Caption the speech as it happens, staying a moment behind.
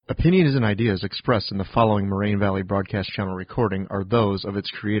Opinions and ideas expressed in the following Moraine Valley Broadcast Channel recording are those of its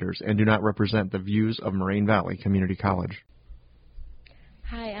creators and do not represent the views of Moraine Valley Community College.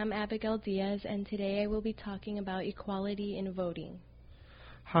 Hi, I'm Abigail Diaz, and today I will be talking about equality in voting.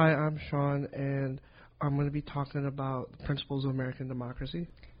 Hi, I'm Sean, and I'm going to be talking about the principles of American democracy.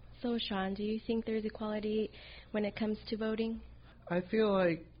 So, Sean, do you think there's equality when it comes to voting? I feel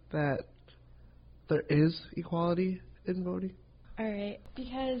like that there is equality in voting. All right,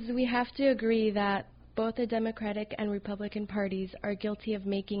 because we have to agree that both the Democratic and Republican parties are guilty of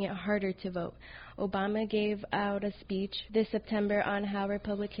making it harder to vote. Obama gave out a speech this September on how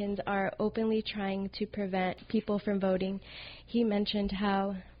Republicans are openly trying to prevent people from voting. He mentioned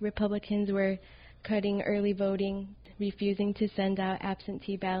how Republicans were cutting early voting, refusing to send out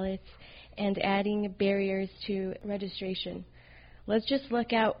absentee ballots, and adding barriers to registration. Let's just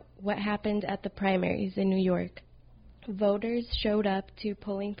look at what happened at the primaries in New York. Voters showed up to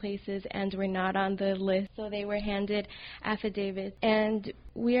polling places and were not on the list, so they were handed affidavits. And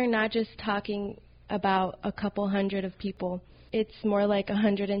we are not just talking about a couple hundred of people. It's more like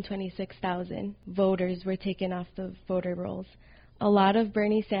 126,000 voters were taken off the voter rolls. A lot of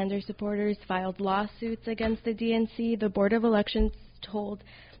Bernie Sanders supporters filed lawsuits against the DNC. The Board of Elections told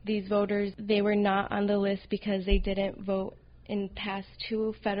these voters they were not on the list because they didn't vote in past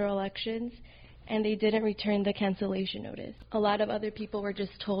two federal elections, and they didn't return the cancellation notice. A lot of other people were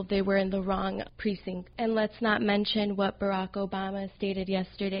just told they were in the wrong precinct. And let's not mention what Barack Obama stated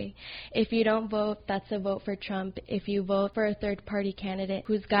yesterday. If you don't vote, that's a vote for Trump. If you vote for a third-party candidate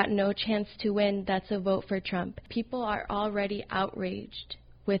who's got no chance to win, that's a vote for Trump. People are already outraged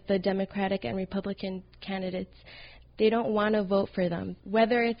with the Democratic and Republican candidates. They don't want to vote for them.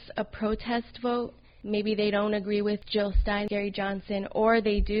 Whether it's a protest vote, maybe they don't agree with Jill Stein, Gary Johnson, or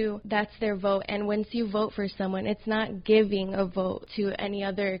they do, that's their vote. And once you vote for someone, it's not giving a vote to any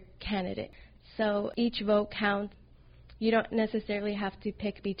other candidate. So each vote counts. You don't necessarily have to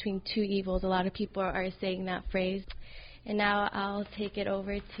pick between two evils. A lot of people are saying that phrase. And now I'll take it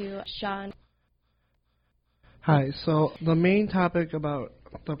over to Sean. Hi, so the main topic about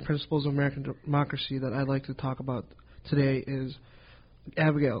the principles of American democracy that I'd like to talk about today is,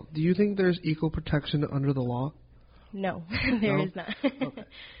 Abigail, do you think there's equal protection under the law? No, there is not. Okay.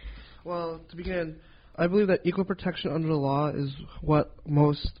 Well, to begin, I believe that equal protection under the law is what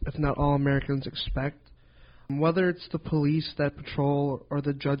most, if not all, Americans expect. Whether it's the police that patrol or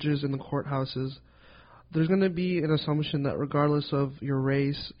the judges in the courthouses, there's going to be an assumption that regardless of your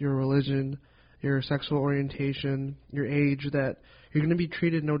race, your religion, your sexual orientation, your age, that you're going to be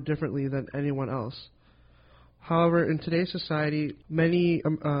treated no differently than anyone else. However, in today's society, many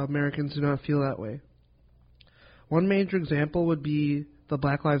Americans do not feel that way. One major example would be the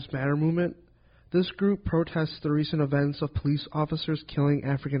Black Lives Matter movement. This group protests the recent events of police officers killing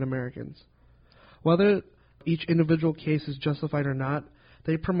African Americans. Whether each individual case is justified or not,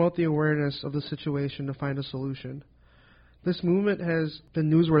 they promote the awareness of the situation to find a solution. This movement has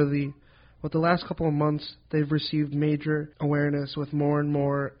been newsworthy. With the last couple of months, they've received major awareness with more and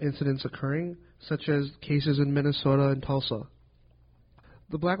more incidents occurring, such as cases in Minnesota and Tulsa.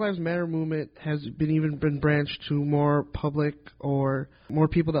 The Black Lives Matter movement has been branched to more public or more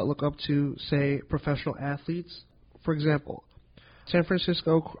people that look up to, say, professional athletes. For example, San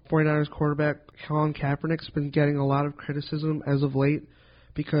Francisco 49ers quarterback Colin Kaepernick's been getting a lot of criticism as of late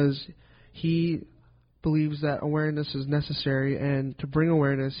because he believes that awareness is necessary, and to bring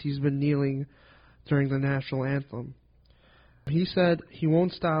awareness, he's been kneeling during the national anthem. He said he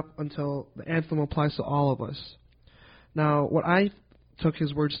won't stop until the anthem applies to all of us. Now, what I took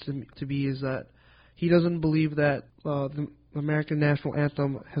his words to be is that he doesn't believe that the American national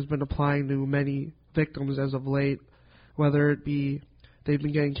anthem has been applying to many victims as of late, whether it be they've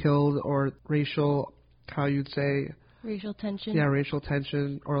been getting killed or racial, how you'd say, racial tension. Yeah, racial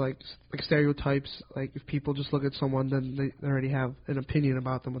tension, or like stereotypes. Like if people just look at someone, then they already have an opinion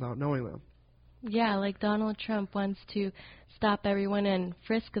about them without knowing them. Yeah, like Donald Trump wants to stop everyone and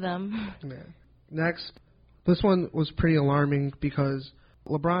frisk them. Yeah. Next, this one was pretty alarming because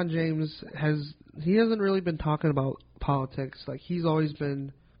LeBron James hasn't really been talking about politics. Like he's always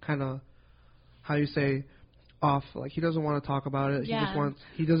been kind of, how you say, off. Like he doesn't want to talk about it. Yeah.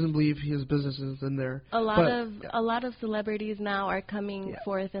 He doesn't believe his business is in there. A lot of celebrities now are coming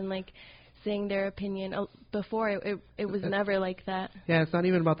forth and like saying their opinion. Before it was never like that. Yeah, it's not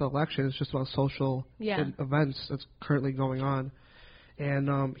even about the election. It's just about social events that's currently going on.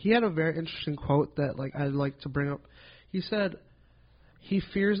 And he had a very interesting quote that like I'd like to bring up. He said he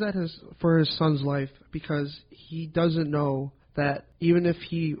fears that for his son's life because he doesn't know that even if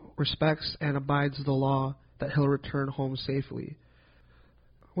he respects and abides the law, that he'll return home safely.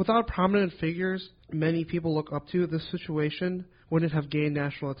 Without prominent figures many people look up to, this situation wouldn't have gained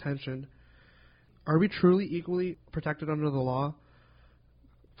national attention. Are we truly equally protected under the law?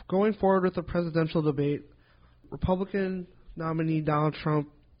 Going forward with the presidential debate, Republican nominee Donald Trump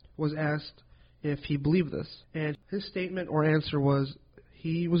was asked if he believed this, and his statement or answer was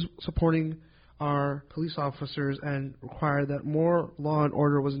he was supporting our police officers and required that more law and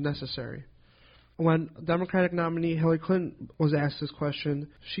order was necessary. When Democratic nominee Hillary Clinton was asked this question,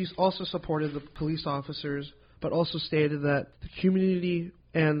 she also supported the police officers, but also stated that the community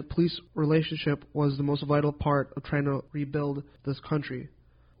and the police relationship was the most vital part of trying to rebuild this country.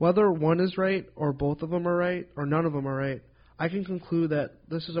 Whether one is right, or both of them are right, or none of them are right, I can conclude that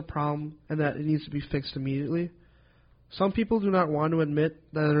this is a problem and that it needs to be fixed immediately. Some people do not want to admit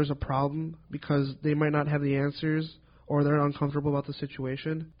that there's a problem because they might not have the answers or they're uncomfortable about the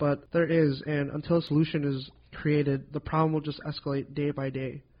situation, but there is, and until a solution is created, the problem will just escalate day by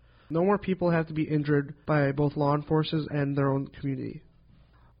day. No more people have to be injured by both law enforcement and their own community.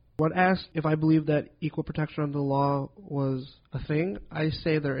 When asked if I believe that equal protection under the law was a thing, I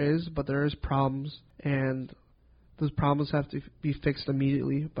say there is, but there is problems, and those problems have to be fixed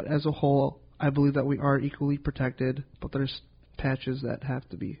immediately. But as a whole, I believe that we are equally protected, but there's patches that have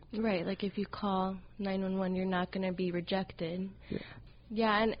to be. Right, like if you call 911, you're not going to be rejected.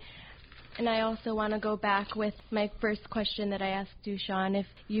 Yeah, and I also want to go back with my first question that I asked you, Sean, if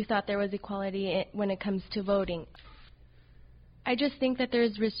you thought there was equality when it comes to voting. I just think that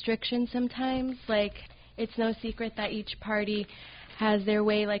there's restrictions sometimes. Like, it's no secret that each party has their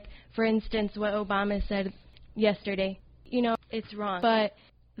way. Like, for instance, what Obama said yesterday, it's wrong. But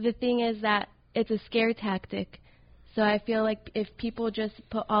the thing is that it's a scare tactic. So I feel like if people just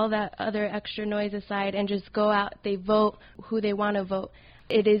put all that other extra noise aside and just go out, they vote who they want to vote,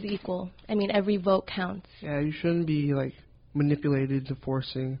 it is equal. I mean, every vote counts. Yeah, you shouldn't be, manipulated to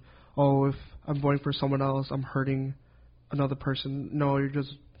forcing, if I'm voting for someone else, I'm hurting another person. No, you're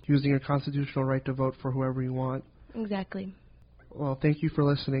just using your constitutional right to vote for whoever you want. Exactly. Well, thank you for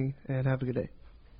listening, and have a good day.